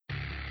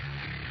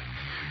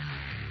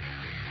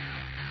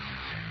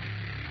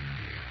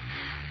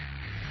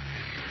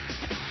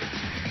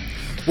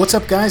What's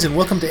up, guys, and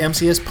welcome to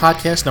MCS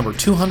Podcast number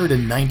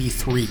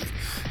 293.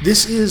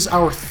 This is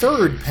our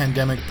third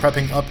pandemic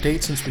prepping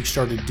update since we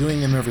started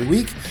doing them every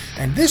week,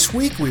 and this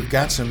week we've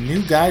got some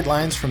new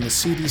guidelines from the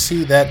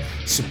CDC that,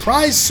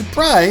 surprise,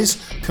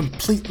 surprise,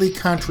 completely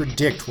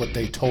contradict what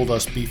they told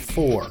us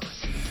before.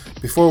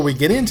 Before we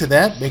get into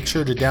that, make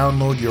sure to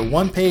download your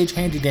one-page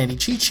handy-dandy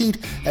cheat sheet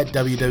at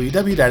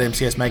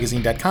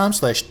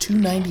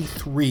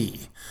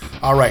www.mcsmagazine.com/293.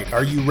 All right,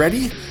 are you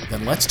ready?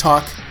 Then let's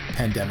talk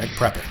pandemic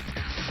prepping.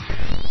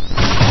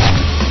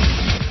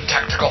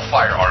 Tactical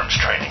firearms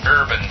training,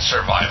 urban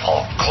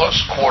survival,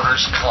 close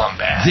quarters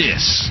combat.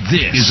 This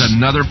is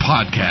another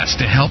podcast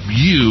to help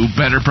you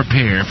better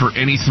prepare for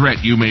any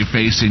threat you may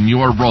face in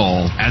your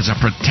role as a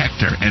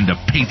protector and a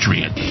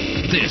patriot.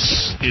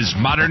 This is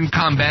Modern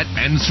Combat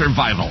and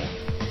Survival.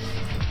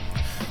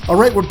 All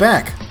right, we're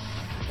back.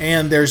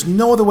 And there's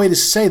no other way to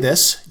say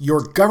this.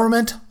 Your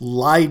government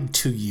lied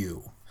to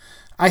you.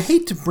 I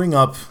hate to bring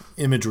up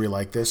imagery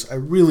like this, I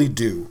really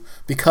do,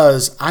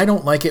 because I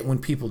don't like it when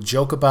people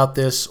joke about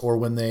this or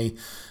when they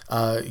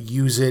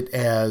use it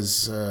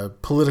as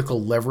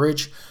political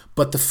leverage.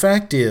 But the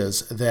fact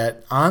is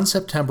that on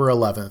September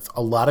 11th,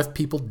 a lot of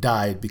people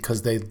died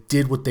because they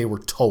did what they were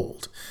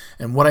told.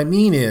 And what I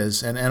mean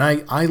is, and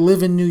I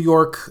live in New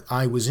York,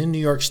 I was in New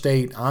York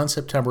State on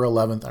September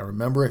 11th, I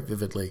remember it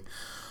vividly.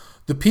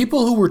 The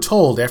people who were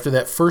told after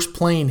that first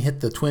plane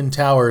hit the Twin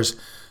Towers,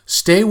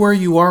 stay where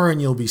you are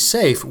and you'll be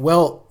safe.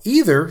 Well,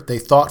 either they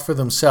thought for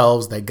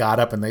themselves, they got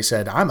up and they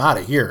said, I'm out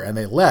of here, and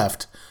they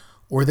left,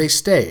 or they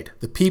stayed.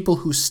 The people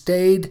who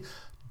stayed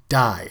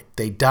died.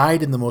 They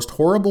died in the most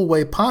horrible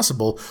way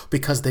possible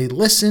because they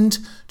listened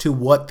to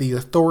what the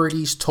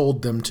authorities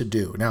told them to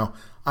do. Now,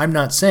 I'm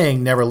not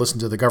saying never listen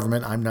to the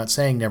government. I'm not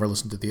saying never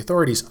listen to the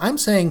authorities. I'm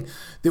saying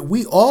that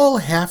we all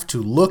have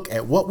to look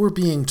at what we're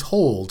being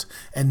told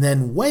and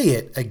then weigh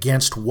it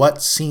against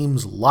what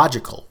seems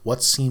logical,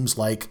 what seems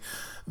like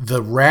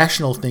the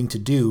rational thing to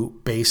do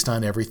based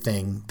on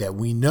everything that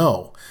we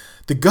know.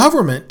 The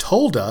government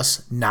told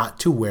us not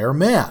to wear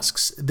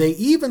masks. They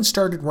even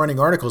started running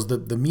articles,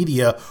 the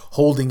media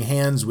holding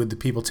hands with the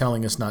people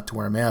telling us not to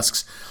wear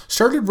masks,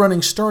 started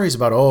running stories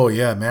about, oh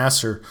yeah,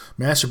 masks are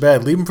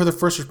bad. Leave them for the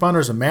first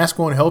responders. A mask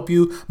won't help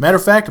you. Matter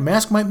of fact, a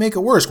mask might make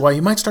it worse. Why,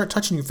 you might start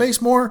touching your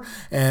face more.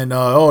 And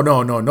oh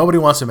no, nobody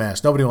wants a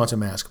mask. Nobody wants a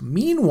mask.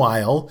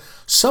 Meanwhile,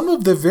 some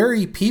of the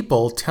very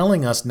people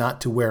telling us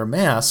not to wear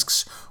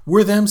masks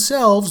were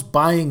themselves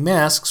buying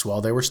masks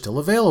while they were still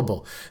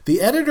available. The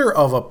editor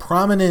of a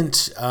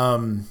prominent,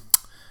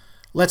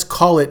 let's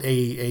call it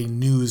a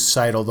news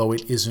site, although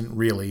it isn't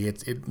really.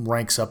 It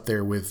ranks up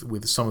there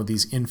with some of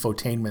these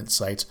infotainment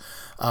sites.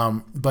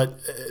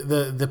 But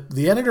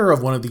the editor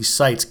of one of these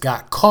sites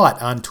got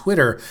caught on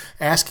Twitter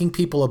asking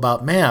people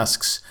about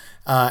masks.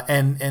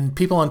 And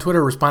people on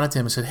Twitter responded to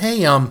him and said, hey,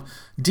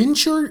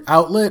 didn't your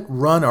outlet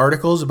run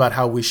articles about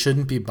how we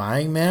shouldn't be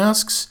buying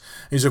masks?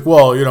 He's like,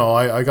 well,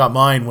 I got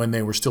mine when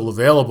they were still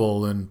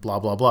available and blah,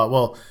 blah, blah.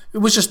 Well, it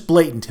was just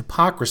blatant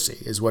hypocrisy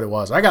is what it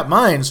was. I got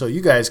mine so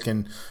you guys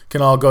can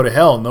all go to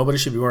hell. Nobody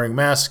should be wearing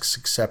masks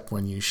except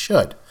when you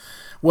should.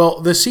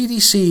 Well, the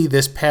CDC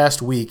this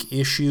past week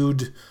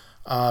issued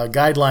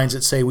guidelines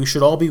that say we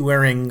should all be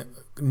wearing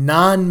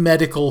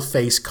non-medical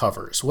face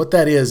covers. What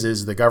that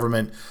is the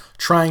government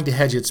trying to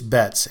hedge its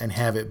bets and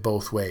have it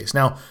both ways.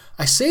 Now,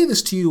 I say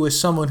this to you as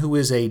someone who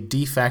is a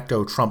de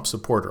facto Trump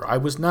supporter. I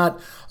was not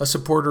a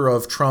supporter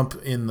of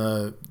Trump in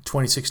the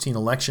 2016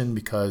 election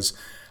because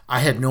I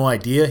had no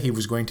idea he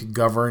was going to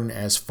govern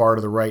as far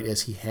to the right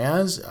as he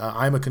has.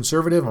 I'm a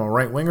conservative, I'm a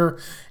right-winger,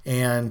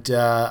 and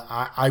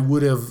I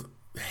would have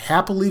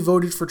happily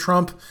voted for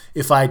Trump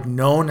if I'd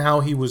known how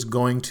he was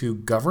going to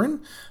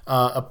govern,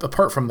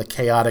 apart from the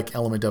chaotic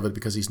element of it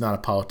because he's not a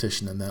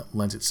politician and that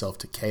lends itself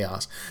to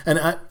chaos.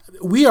 And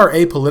we are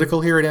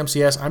apolitical here at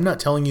MCS. I'm not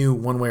telling you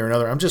one way or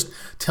another. I'm just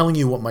telling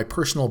you what my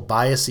personal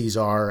biases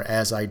are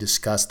as I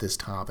discuss this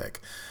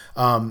topic.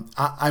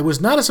 I was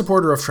not a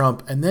supporter of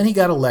Trump, and then he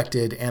got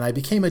elected, and I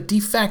became a de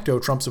facto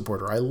Trump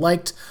supporter. I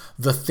liked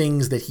the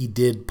things that he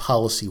did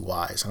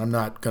policy-wise, and I'm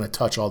not going to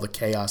touch all the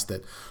chaos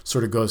that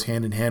sort of goes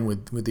hand in hand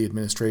with the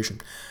administration.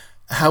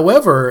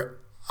 However,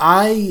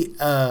 I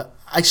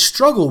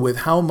struggle with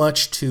how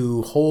much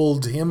to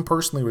hold him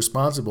personally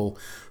responsible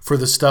for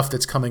the stuff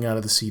that's coming out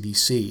of the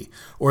CDC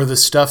or the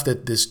stuff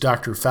that this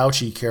Dr.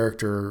 Fauci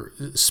character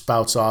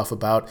spouts off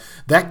about.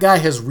 That guy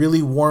has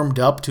really warmed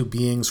up to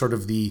being sort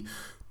of the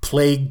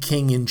plague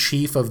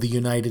king-in-chief of the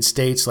United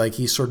States, like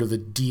he's sort of the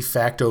de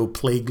facto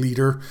plague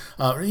leader.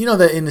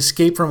 That in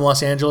Escape from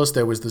Los Angeles,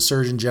 there was the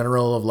Surgeon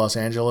General of Los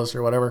Angeles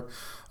or whatever,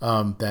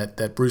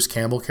 that Bruce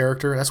Campbell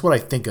character. That's what I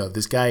think of.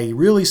 This guy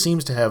really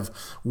seems to have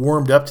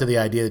warmed up to the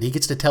idea that he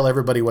gets to tell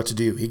everybody what to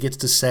do. He gets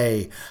to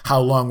say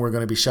how long we're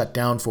going to be shut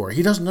down for.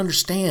 He doesn't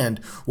understand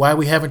why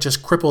we haven't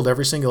just crippled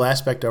every single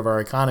aspect of our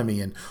economy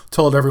and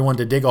told everyone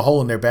to dig a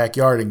hole in their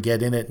backyard and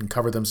get in it and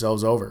cover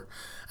themselves over.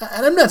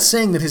 And I'm not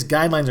saying that his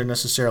guidelines are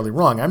necessarily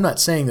wrong. I'm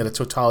not saying that a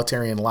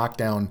totalitarian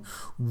lockdown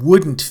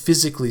wouldn't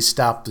physically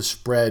stop the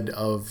spread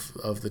of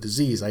the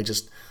disease.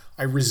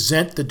 I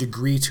resent the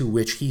degree to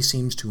which he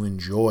seems to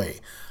enjoy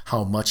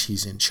how much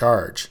he's in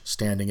charge,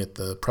 standing at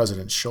the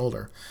president's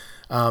shoulder.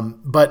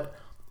 But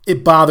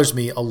it bothers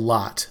me a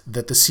lot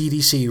that the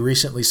CDC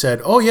recently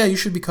said, oh yeah, you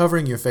should be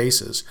covering your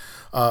faces,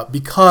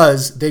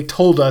 because they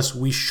told us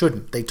we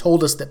shouldn't. They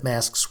told us that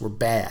masks were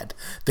bad.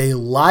 They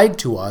lied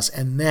to us,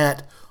 and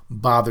that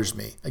bothers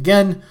me.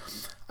 Again,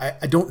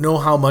 I don't know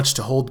how much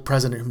to hold the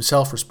president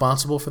himself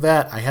responsible for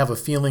that. I have a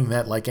feeling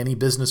that, like any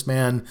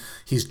businessman,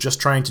 he's just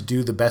trying to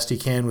do the best he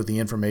can with the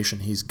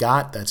information he's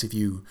got. That's if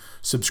you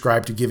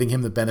subscribe to giving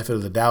him the benefit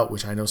of the doubt,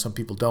 which I know some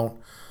people don't.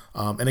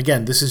 And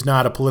again, this is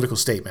not a political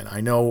statement.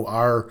 I know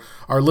our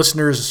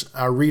listeners,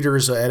 our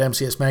readers at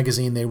MCS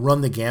Magazine, they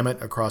run the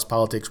gamut across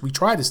politics. We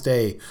try to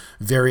stay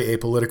very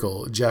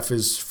apolitical. Jeff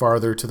is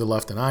farther to the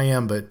left than I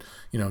am, but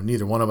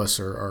neither one of us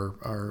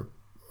are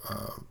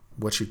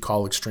what you'd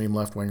call extreme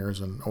left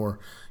wingers,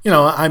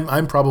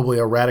 I'm probably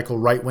a radical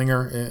right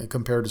winger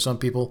compared to some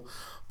people.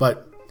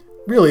 But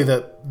really,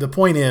 the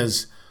point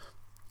is,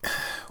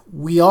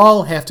 we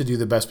all have to do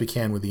the best we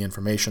can with the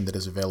information that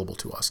is available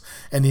to us.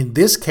 And in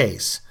this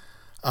case,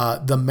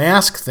 the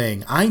mask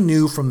thing, I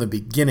knew from the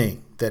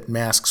beginning that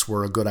masks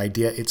were a good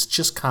idea. It's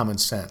just common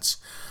sense.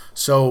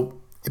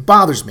 So it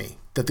bothers me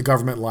that the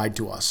government lied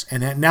to us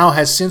and that now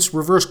has since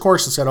reversed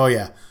course and said, oh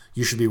yeah,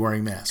 you should be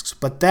wearing masks.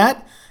 But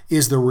that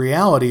is the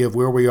reality of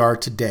where we are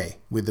today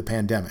with the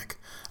pandemic.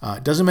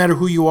 It doesn't matter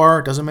who you are.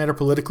 It doesn't matter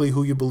politically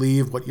who you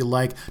believe, what you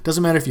like. It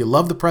doesn't matter if you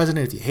love the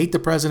president, if you hate the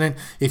president,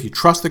 if you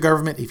trust the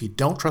government, if you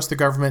don't trust the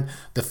government.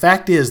 The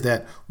fact is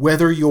that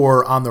whether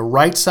you're on the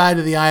right side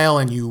of the aisle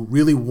and you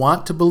really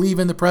want to believe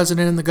in the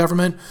president and the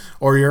government,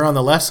 or you're on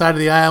the left side of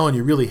the aisle and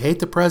you really hate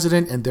the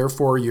president and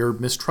therefore you're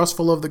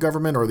mistrustful of the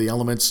government or the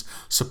elements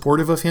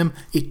supportive of him,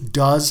 it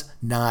does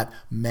not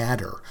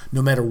matter.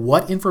 No matter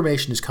what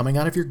information is coming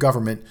out of your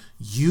government,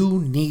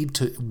 you need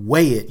to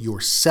weigh it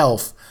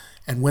yourself.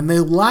 And when they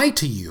lie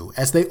to you,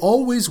 as they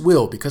always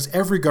will, because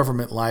every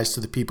government lies to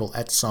the people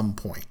at some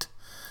point.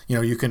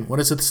 You can, what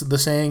is it, the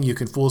saying? You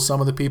can fool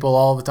some of the people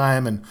all the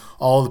time and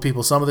all of the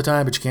people some of the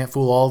time, but you can't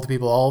fool all of the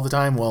people all the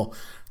time. Well,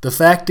 the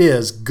fact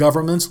is,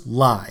 governments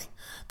lie.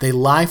 They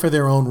lie for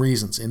their own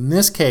reasons. In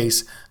this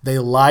case, they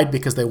lied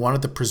because they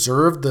wanted to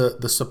preserve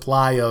the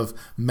supply of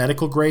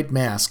medical-grade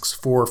masks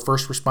for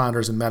first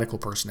responders and medical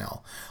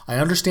personnel. I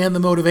understand the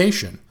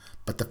motivation,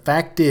 but the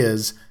fact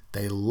is,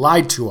 they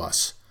lied to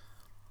us.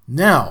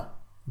 Now,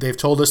 they've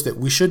told us that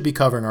we should be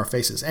covering our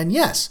faces. And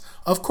yes,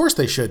 of course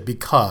they should,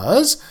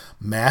 because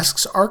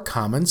masks are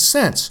common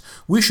sense.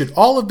 We should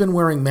all have been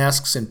wearing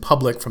masks in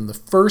public from the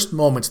first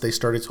moments they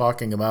started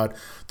talking about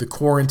the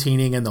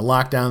quarantining and the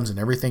lockdowns and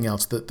everything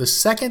else. The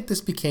second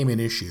this became an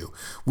issue,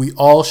 we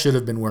all should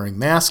have been wearing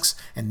masks,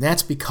 and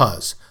that's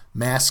because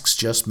masks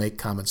just make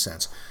common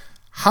sense.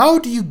 How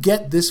do you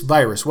get this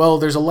virus? Well,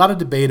 there's a lot of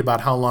debate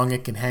about how long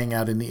it can hang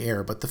out in the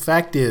air, but the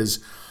fact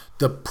is,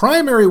 the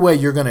primary way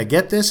you're going to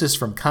get this is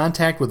from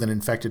contact with an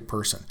infected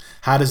person.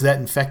 How does that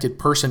infected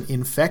person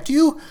infect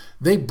you?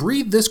 They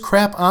breathe this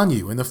crap on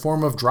you in the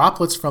form of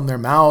droplets from their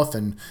mouth,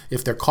 and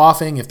if they're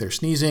coughing, if they're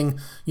sneezing,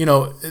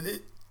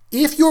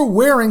 if you're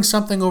wearing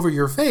something over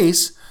your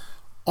face,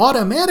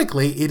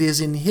 automatically it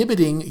is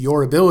inhibiting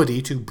your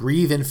ability to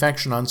breathe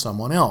infection on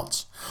someone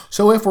else.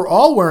 So if we're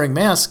all wearing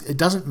masks, it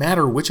doesn't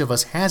matter which of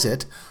us has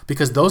it,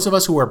 because those of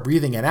us who are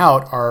breathing it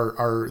out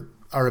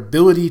our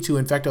ability to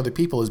infect other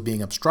people is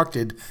being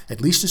obstructed, at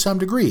least to some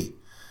degree.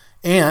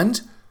 And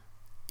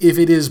if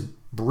it is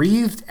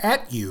breathed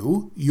at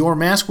you, your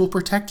mask will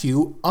protect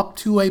you up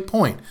to a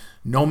point.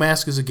 No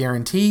mask is a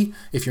guarantee.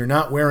 If you're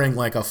not wearing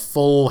like a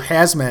full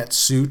hazmat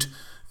suit,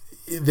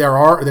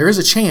 there is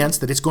a chance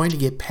that it's going to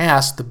get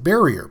past the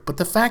barrier. But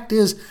the fact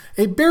is,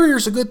 a barrier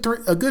is a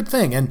good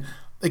thing. And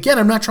again,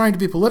 I'm not trying to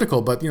be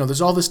political, but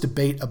there's all this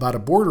debate about a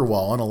border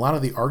wall, and a lot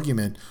of the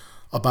argument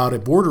about a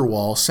border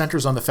wall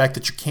centers on the fact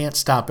that you can't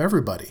stop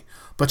everybody.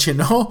 But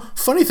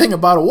funny thing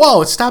about a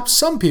wall, it stops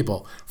some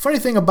people. Funny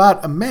thing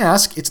about a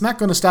mask, it's not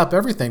going to stop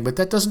everything, but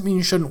that doesn't mean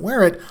you shouldn't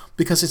wear it,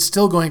 because it's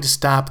still going to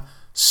stop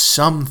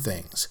some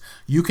things.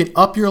 You can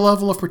up your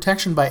level of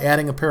protection by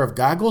adding a pair of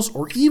goggles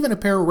or even a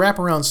pair of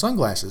wraparound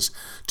sunglasses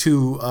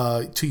to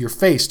your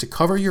face to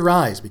cover your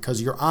eyes,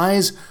 because your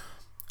eyes,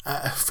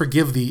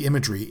 forgive the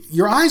imagery,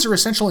 your eyes are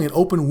essentially an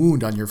open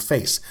wound on your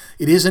face.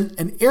 It isn't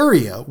an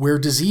area where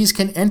disease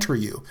can enter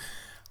you.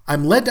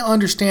 I'm led to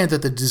understand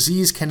that the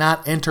disease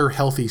cannot enter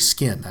healthy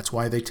skin. That's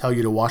why they tell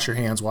you to wash your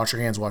hands, wash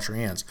your hands, wash your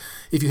hands.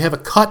 If you have a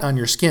cut on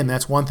your skin,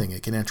 that's one thing.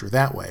 It can enter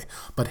that way.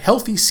 But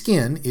healthy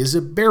skin is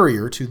a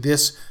barrier to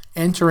this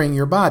entering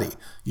your body.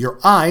 Your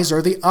eyes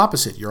are the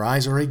opposite. Your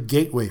eyes are a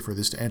gateway for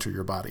this to enter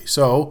your body.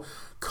 So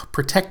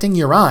protecting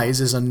your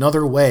eyes is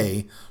another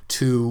way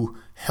to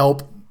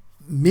help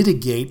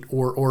mitigate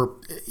or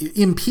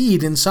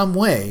impede in some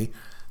way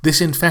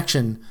this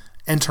infection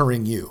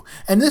entering you.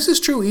 And this is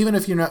true even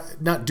if you're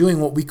not doing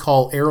what we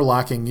call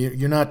airlocking.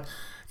 You're not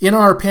In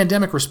our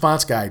pandemic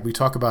response guide, we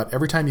talk about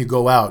every time you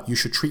go out, you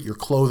should treat your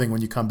clothing when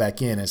you come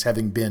back in as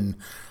having been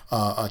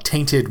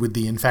tainted with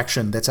the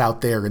infection that's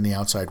out there in the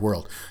outside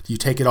world. You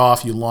take it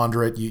off, you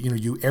launder it,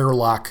 you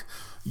airlock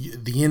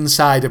the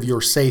inside of your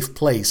safe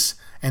place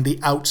and the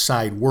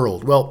outside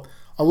world. Well,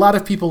 a lot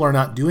of people are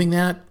not doing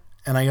that,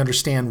 and I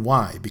understand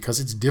why, because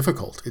it's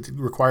difficult. It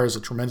requires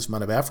a tremendous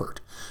amount of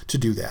effort to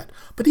do that.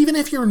 But even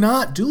if you're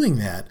not doing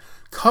that,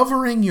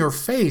 covering your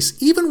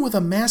face, even with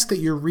a mask that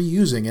you're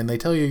reusing, and they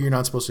tell you you're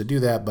not supposed to do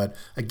that, but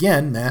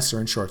again, masks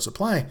are in short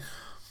supply,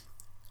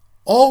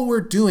 all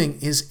we're doing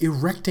is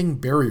erecting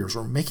barriers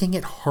or making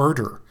it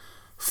harder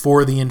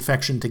for the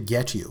infection to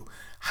get you.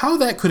 How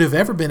that could have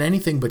ever been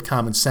anything but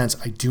common sense,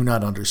 I do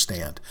not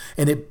understand.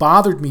 And it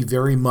bothered me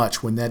very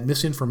much when that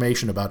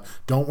misinformation about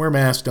don't wear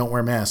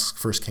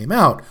masks first came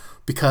out,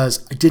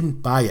 because I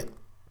didn't buy it.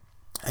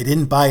 I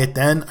didn't buy it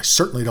then. I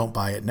certainly don't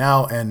buy it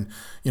now. And,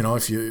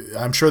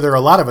 I'm sure there are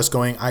a lot of us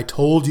going, I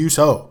told you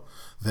so,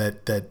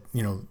 that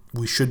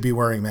we should be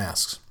wearing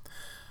masks.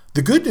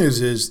 The good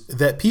news is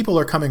that people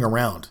are coming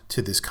around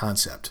to this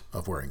concept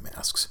of wearing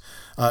masks.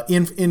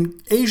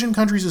 In Asian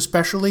countries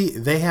especially,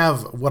 they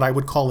have what I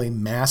would call a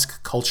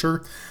mask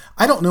culture.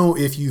 I don't know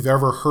if you've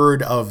ever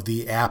heard of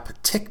the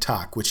app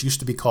TikTok, which used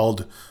to be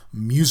called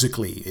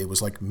Musical.ly. It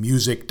was like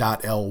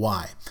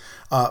music.ly.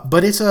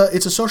 But it's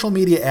a social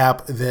media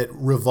app that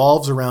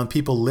revolves around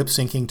people lip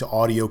syncing to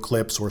audio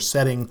clips or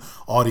setting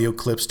audio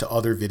clips to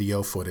other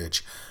video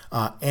footage.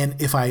 And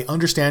if I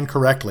understand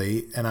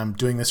correctly, and I'm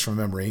doing this from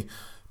memory,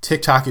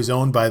 TikTok is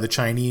owned by the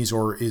Chinese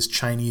or is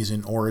Chinese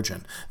in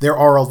origin. There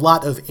are a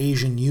lot of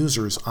Asian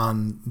users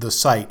on the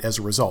site as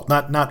a result.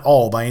 Not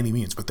all by any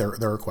means, but there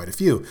are quite a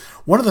few.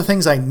 One of the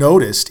things I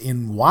noticed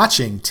in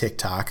watching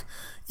TikTok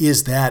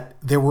is that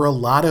there were a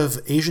lot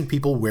of Asian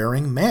people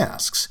wearing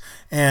masks.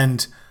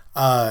 And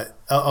a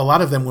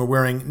lot of them were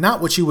wearing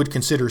not what you would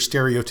consider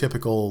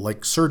stereotypical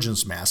like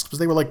surgeon's masks, but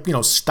they were like,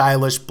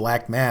 stylish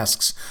black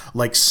masks,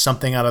 like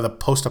something out of the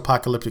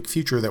post-apocalyptic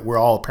future that we're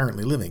all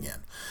apparently living in.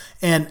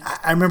 And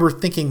I remember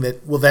thinking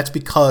that, well, that's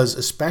because,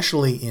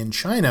 especially in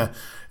China,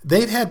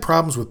 they've had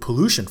problems with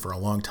pollution for a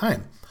long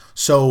time.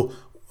 So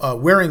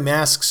wearing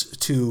masks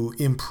to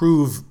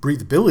improve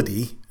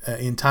breathability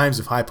in times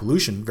of high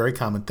pollution, very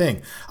common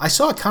thing. I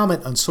saw a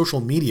comment on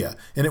social media,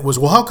 and it was,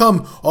 well, how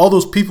come all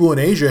those people in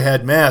Asia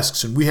had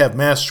masks and we have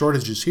mask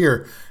shortages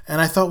here? And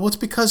I thought, well, it's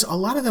because a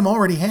lot of them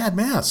already had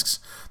masks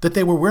that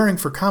they were wearing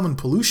for common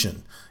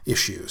pollution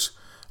issues.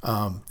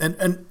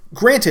 And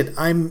granted,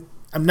 I'm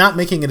not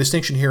making a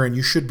distinction here, and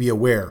you should be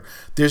aware.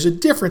 There's a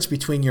difference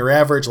between your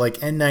average like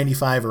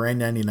N95 or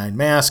N99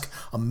 mask,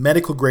 a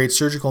medical grade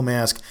surgical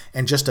mask,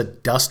 and just a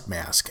dust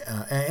mask.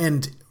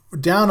 And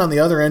down on the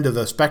other end of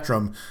the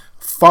spectrum,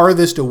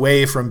 farthest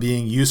away from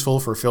being useful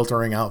for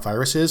filtering out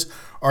viruses,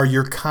 are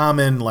your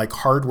common like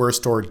hardware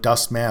store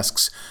dust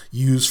masks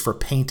used for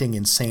painting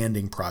and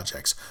sanding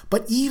projects.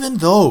 But even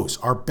those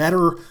are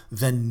better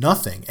than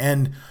nothing.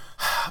 And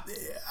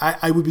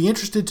I would be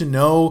interested to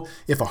know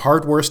if a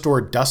hardware store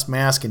dust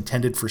mask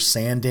intended for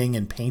sanding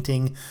and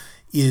painting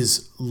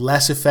is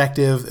less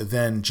effective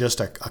than just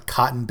a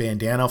cotton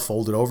bandana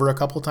folded over a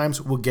couple of times.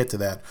 We'll get to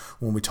that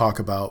when we talk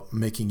about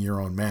making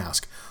your own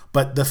mask.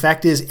 But the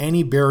fact is,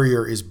 any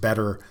barrier is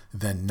better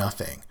than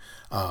nothing.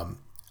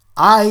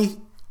 I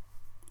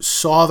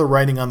saw the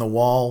writing on the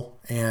wall,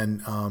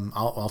 and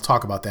I'll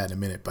talk about that in a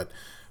minute, but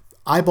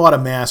I bought a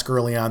mask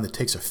early on that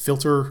takes a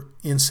filter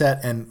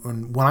inset,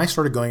 and when I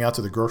started going out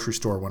to the grocery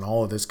store when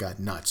all of this got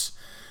nuts,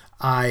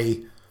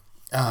 I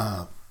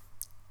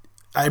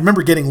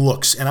remember getting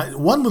looks,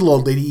 and one little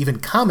old lady even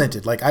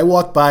commented, like I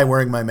walked by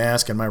wearing my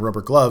mask and my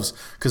rubber gloves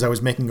because I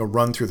was making a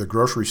run through the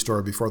grocery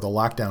store before the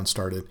lockdown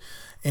started,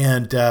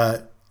 and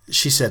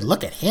she said,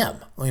 "Look at him,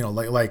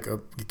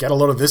 get a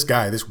load of this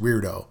guy, this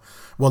weirdo."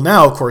 Well,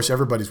 now of course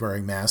everybody's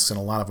wearing masks, and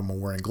a lot of them are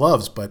wearing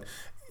gloves, but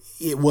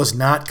it was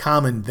not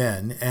common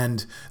then,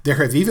 and there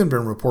have even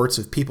been reports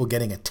of people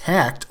getting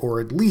attacked or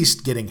at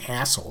least getting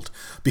hassled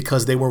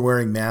because they were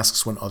wearing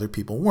masks when other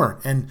people weren't.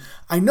 And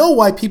I know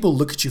why people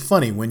look at you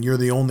funny when you're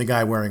the only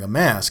guy wearing a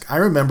mask. I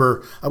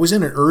remember I was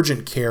in an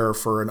urgent care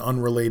for an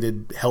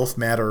unrelated health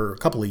matter a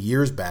couple of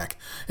years back,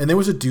 and there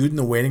was a dude in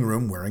the waiting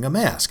room wearing a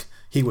mask.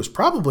 He was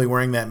probably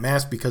wearing that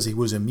mask because he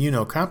was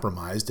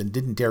immunocompromised and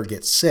didn't dare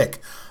get sick,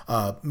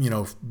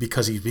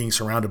 because he's being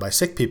surrounded by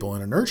sick people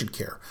in an urgent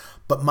care.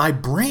 But my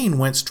brain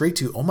went straight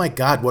to, oh my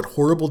God, what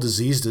horrible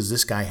disease does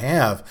this guy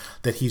have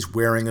that he's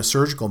wearing a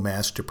surgical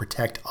mask to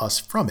protect us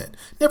from it?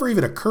 Never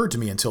even occurred to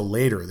me until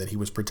later that he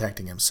was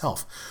protecting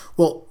himself.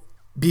 Well,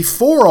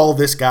 before all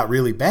this got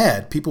really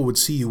bad, people would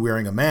see you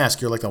wearing a mask.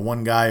 You're like the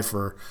one guy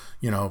for,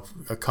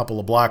 a couple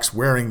of blocks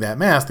wearing that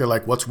mask. They're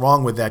like, what's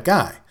wrong with that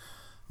guy?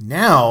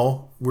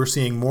 Now we're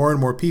seeing more and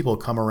more people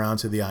come around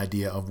to the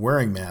idea of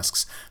wearing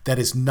masks. That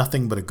is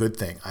nothing but a good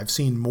thing. I've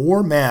seen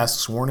more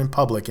masks worn in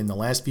public in the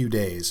last few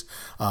days.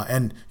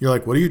 And you're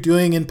like, what are you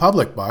doing in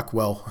public, Buck?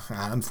 Well,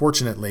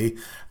 unfortunately,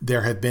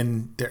 there have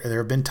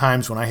been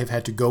times when I have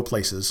had to go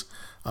places.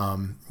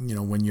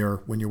 When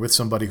you're with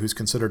somebody who's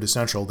considered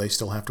essential, they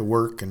still have to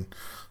work and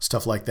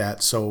stuff like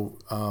that. So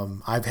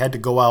I've had to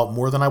go out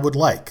more than I would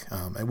like,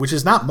 which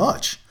is not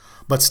much,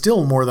 but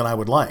still more than I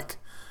would like.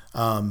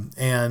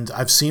 And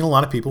I've seen a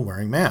lot of people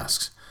wearing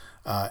masks.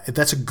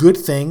 That's a good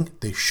thing.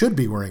 They should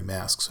be wearing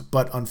masks.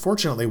 But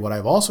unfortunately, what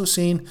I've also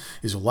seen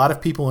is a lot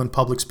of people in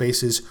public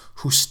spaces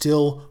who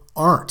still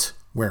aren't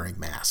wearing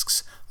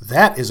masks.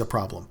 That is a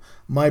problem.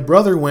 My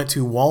brother went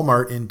to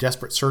Walmart in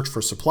desperate search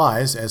for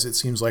supplies, as it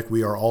seems like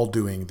we are all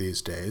doing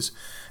these days.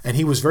 And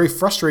he was very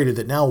frustrated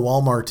that now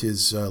Walmart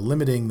is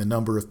limiting the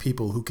number of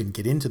people who can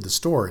get into the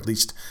store, at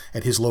least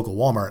at his local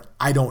Walmart.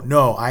 I don't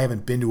know. I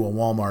haven't been to a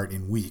Walmart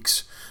in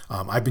weeks.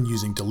 I've been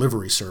using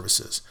delivery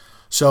services.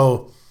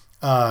 So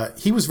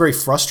he was very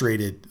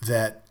frustrated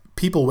that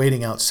people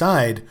waiting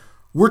outside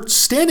were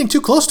standing too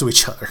close to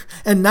each other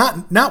and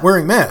not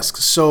wearing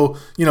masks. So,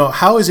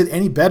 how is it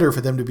any better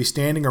for them to be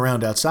standing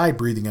around outside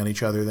breathing on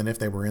each other than if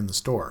they were in the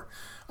store?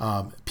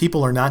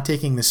 People are not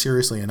taking this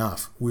seriously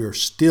enough. We are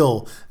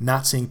still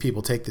not seeing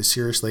people take this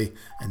seriously,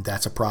 and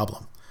that's a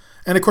problem.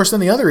 And of course, then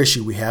the other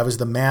issue we have is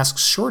the mask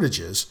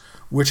shortages,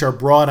 which are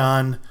brought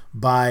on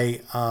by,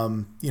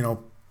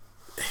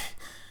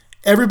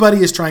 everybody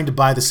is trying to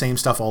buy the same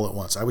stuff all at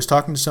once. I was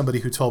talking to somebody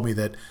who told me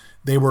that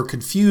they were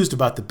confused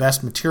about the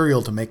best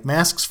material to make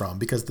masks from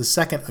because the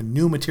second a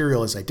new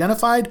material is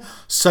identified,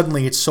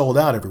 suddenly it's sold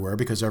out everywhere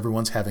because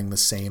everyone's having the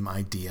same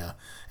idea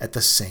at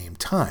the same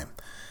time.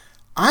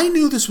 I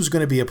knew this was going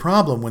to be a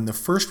problem when the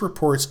first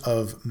reports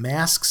of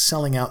masks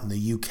selling out in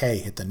the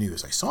UK hit the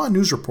news. I saw a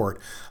news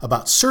report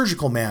about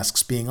surgical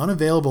masks being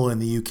unavailable in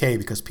the UK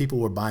because people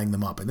were buying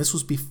them up. And this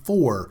was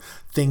before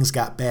things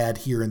got bad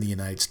here in the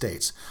United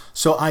States.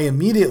 So I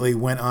immediately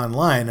went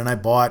online and I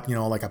bought,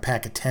 like a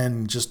pack of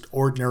 10 just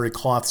ordinary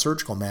cloth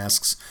surgical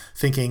masks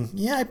thinking,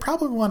 yeah, I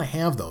probably want to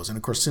have those. And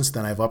of course, since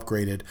then I've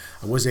upgraded.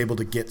 I was able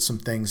to get some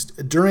things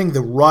during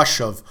the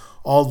rush of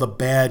all the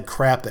bad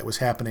crap that was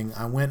happening.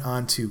 I went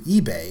onto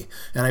eBay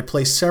and I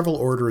placed several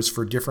orders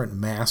for different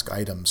mask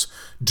items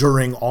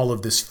during all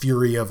of this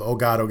fury of, oh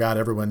God,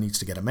 everyone needs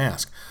to get a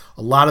mask.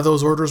 A lot of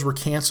those orders were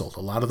canceled.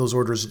 A lot of those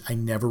orders I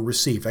never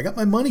received. I got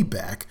my money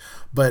back,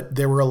 but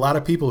there were a lot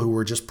of people who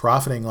were just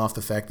profiting off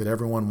the fact that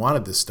everyone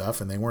wanted this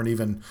stuff and they weren't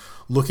even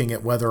looking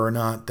at whether or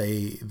not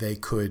they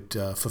could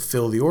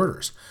fulfill the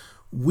orders.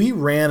 We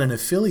ran an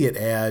affiliate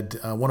ad,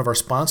 one of our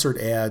sponsored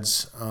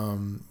ads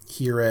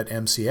here at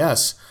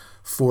MCS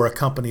for a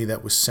company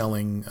that was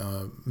selling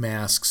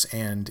masks,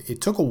 and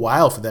it took a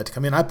while for that to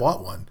come in. I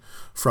bought one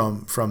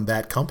from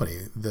that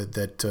company,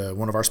 that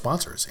one of our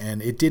sponsors,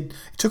 and it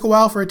took a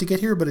while for it to get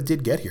here, but it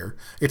did get here.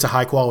 It's a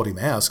high quality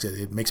mask.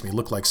 It makes me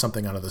look like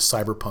something out of the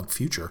cyberpunk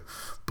future,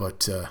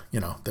 but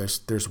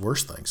there's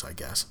worse things, I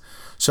guess.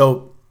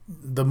 So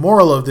the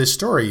moral of this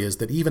story is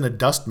that even a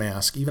dust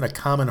mask, even a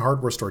common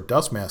hardware store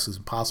dust mask is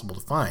impossible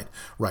to find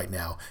right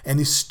now and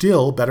is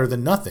still better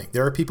than nothing.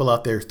 There are people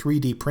out there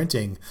 3D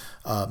printing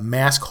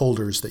mask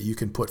holders that you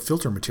can put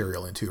filter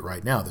material into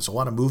right now. There's a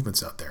lot of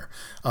movements out there.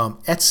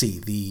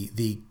 Etsy,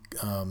 the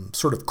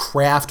sort of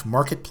craft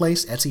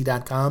marketplace,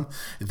 Etsy.com,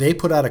 they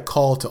put out a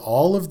call to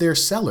all of their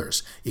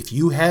sellers. If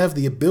you have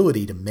the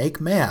ability to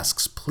make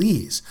masks,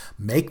 please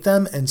make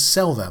them and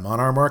sell them on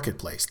our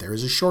marketplace. There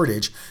is a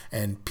shortage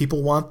and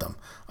people want them.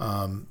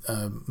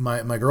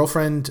 My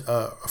girlfriend,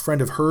 a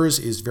friend of hers,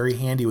 is very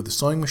handy with the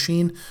sewing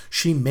machine.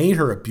 She made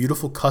her a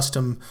beautiful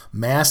custom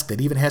mask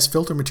that even has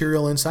filter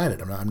material inside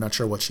it. I'm not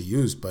sure what she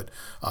used, but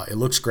it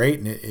looks great,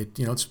 and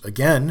it's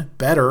again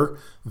better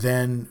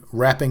than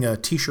wrapping a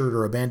t-shirt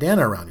or a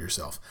bandana around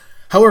yourself.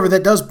 However,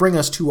 that does bring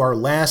us to our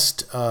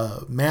last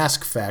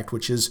mask fact,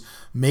 which is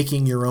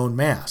making your own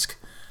mask.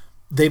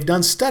 They've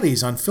done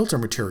studies on filter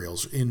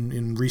materials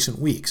in recent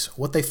weeks.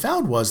 What they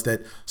found was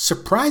that,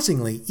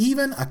 surprisingly,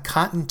 even a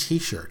cotton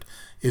t-shirt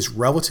is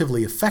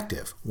relatively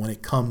effective when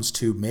it comes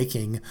to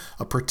making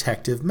a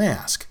protective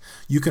mask.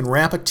 You can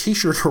wrap a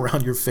t-shirt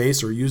around your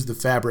face or use the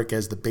fabric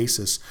as the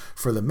basis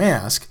for the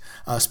mask,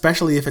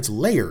 especially if it's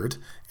layered,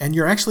 and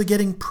you're actually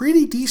getting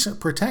pretty decent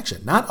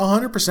protection. Not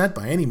 100%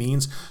 by any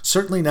means,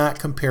 certainly not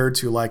compared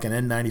to like an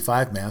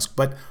N95 mask,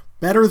 but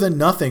better than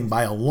nothing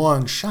by a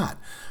long shot.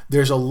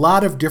 There's a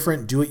lot of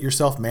different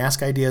do-it-yourself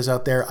mask ideas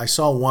out there. I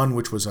saw one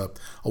which was a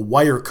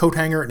wire coat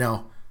hanger.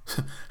 Now,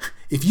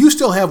 if you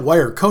still have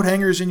wire coat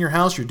hangers in your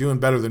house, you're doing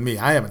better than me.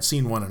 I haven't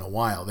seen one in a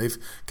while. They've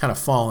kind of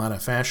fallen out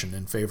of fashion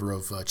in favor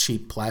of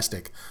cheap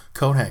plastic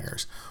coat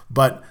hangers.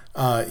 But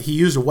he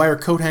used a wire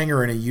coat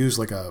hanger, and he used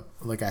like a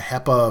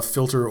HEPA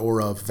filter or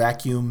a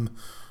vacuum,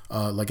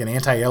 like an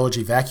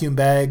anti-allergy vacuum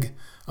bag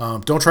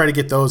Don't try to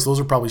get those. Those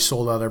are probably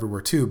sold out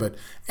everywhere too. But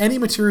any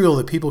material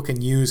that people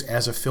can use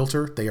as a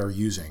filter, they are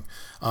using.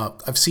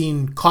 I've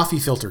seen coffee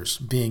filters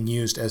being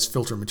used as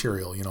filter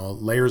material,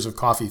 layers of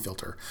coffee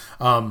filter.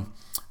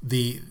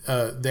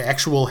 The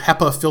actual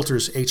HEPA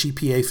filters,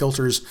 HEPA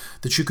filters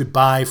that you could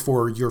buy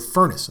for your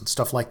furnace and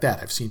stuff like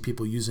that. I've seen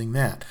people using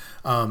that.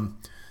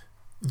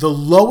 The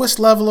lowest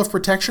level of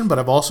protection, but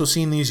I've also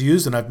seen these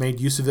used, and I've made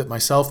use of it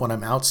myself when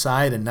I'm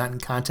outside and not in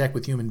contact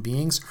with human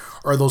beings,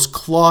 are those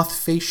cloth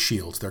face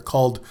shields. They're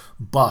called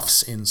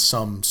buffs in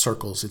some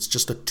circles. It's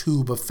just a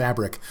tube of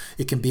fabric.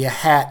 It can be a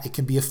hat. It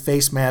can be a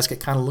face mask. It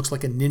kind of looks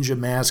like a ninja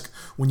mask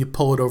when you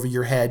pull it over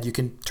your head. You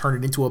can turn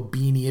it into a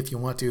beanie if you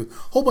want to. A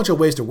whole bunch of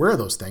ways to wear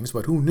those things,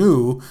 but who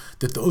knew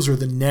that those are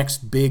the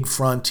next big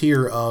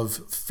frontier of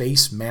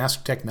face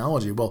mask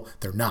technology? Well,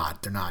 they're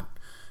not. They're not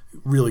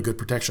really good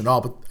protection at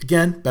all, but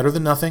again, better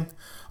than nothing.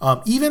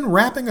 Even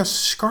wrapping a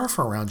scarf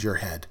around your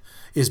head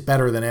is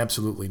better than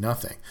absolutely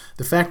nothing.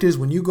 The fact is,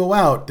 when you go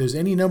out, there's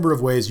any number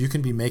of ways you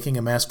can be making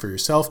a mask for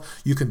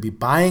yourself. You can be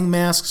buying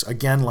masks,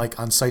 again, like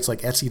on sites like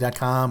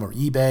Etsy.com or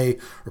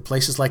eBay or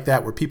places like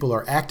that where people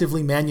are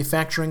actively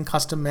manufacturing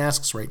custom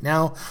masks right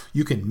now.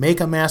 You can make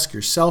a mask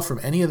yourself from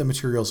any of the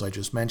materials I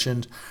just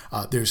mentioned.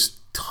 There's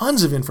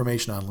tons of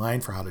information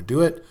online for how to do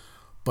it.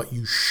 But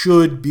you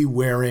should be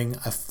wearing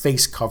a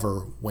face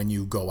cover when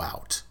you go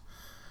out.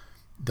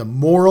 The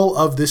moral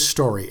of this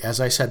story,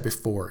 as I said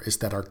before, is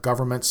that our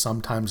government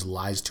sometimes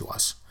lies to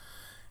us.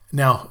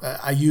 Now,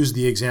 I used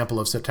the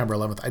example of September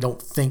 11th. I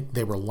don't think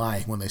they were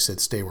lying when they said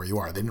stay where you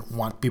are. They didn't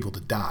want people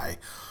to die.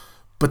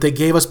 But they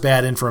gave us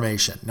bad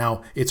information.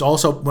 Now, it's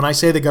also, when I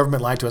say the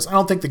government lied to us, I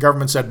don't think the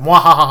government said,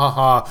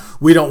 "Mwahahaha,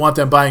 we don't want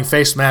them buying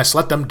face masks,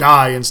 let them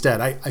die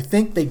instead." I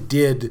think they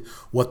did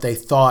what they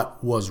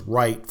thought was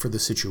right for the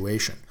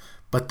situation.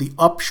 But the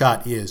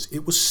upshot is,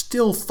 it was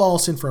still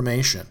false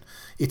information.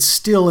 It's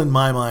still, in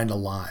my mind, a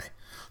lie.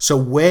 So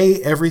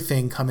weigh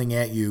everything coming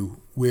at you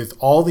with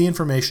all the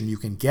information you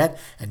can get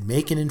and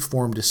make an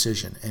informed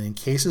decision. And in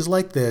cases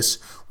like this,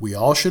 we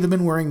all should have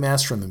been wearing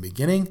masks from the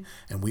beginning,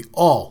 and we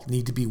all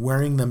need to be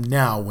wearing them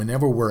now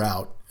whenever we're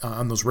out,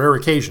 on those rare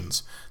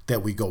occasions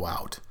that we go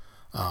out.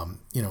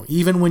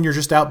 Even when you're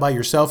just out by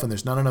yourself and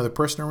there's not another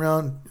person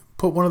around,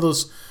 put one of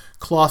those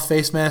cloth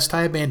face masks,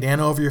 tie a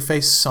bandana over your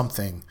face,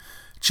 something.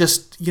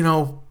 Just,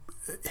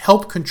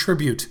 help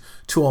contribute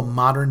to a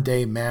modern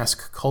day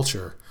mask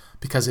culture,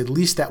 because at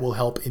least that will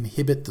help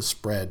inhibit the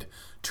spread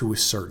to a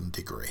certain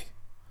degree.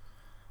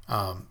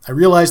 I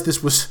realized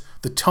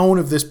the tone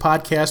of this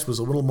podcast was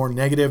a little more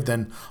negative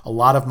than a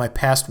lot of my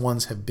past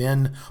ones have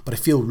been, but I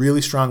feel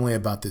really strongly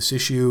about this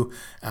issue,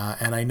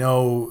 and I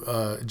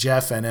know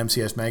Jeff and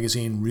MCS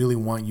Magazine really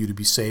want you to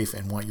be safe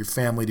and want your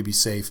family to be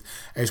safe,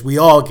 as we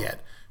all get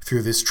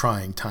through this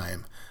trying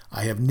time.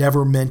 I have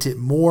never meant it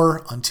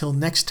more. Until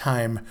next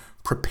time,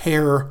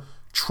 prepare,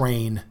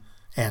 train,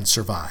 and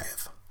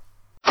survive.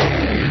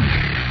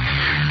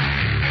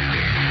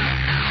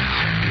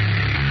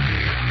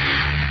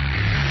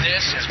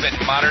 This has been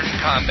Modern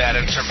Combat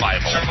and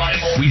Survival.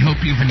 We hope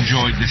you've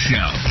enjoyed the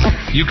show.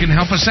 You can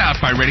help us out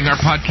by rating our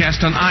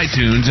podcast on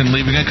iTunes and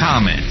leaving a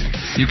comment.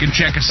 You can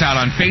check us out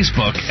on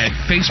Facebook at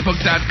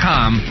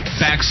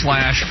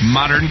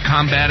facebook.com/Modern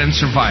Combat and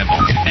Survival.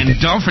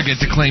 And don't forget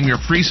to claim your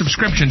free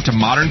subscription to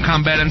Modern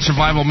Combat and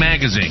Survival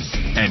magazine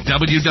at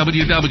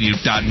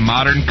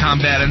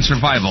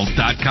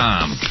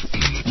www.moderncombatandsurvival.com.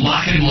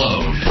 Lock and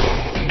load.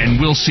 And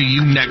we'll see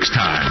you next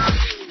time.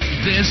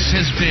 This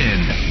has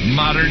been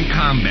Modern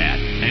Combat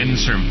and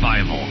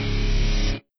Survival.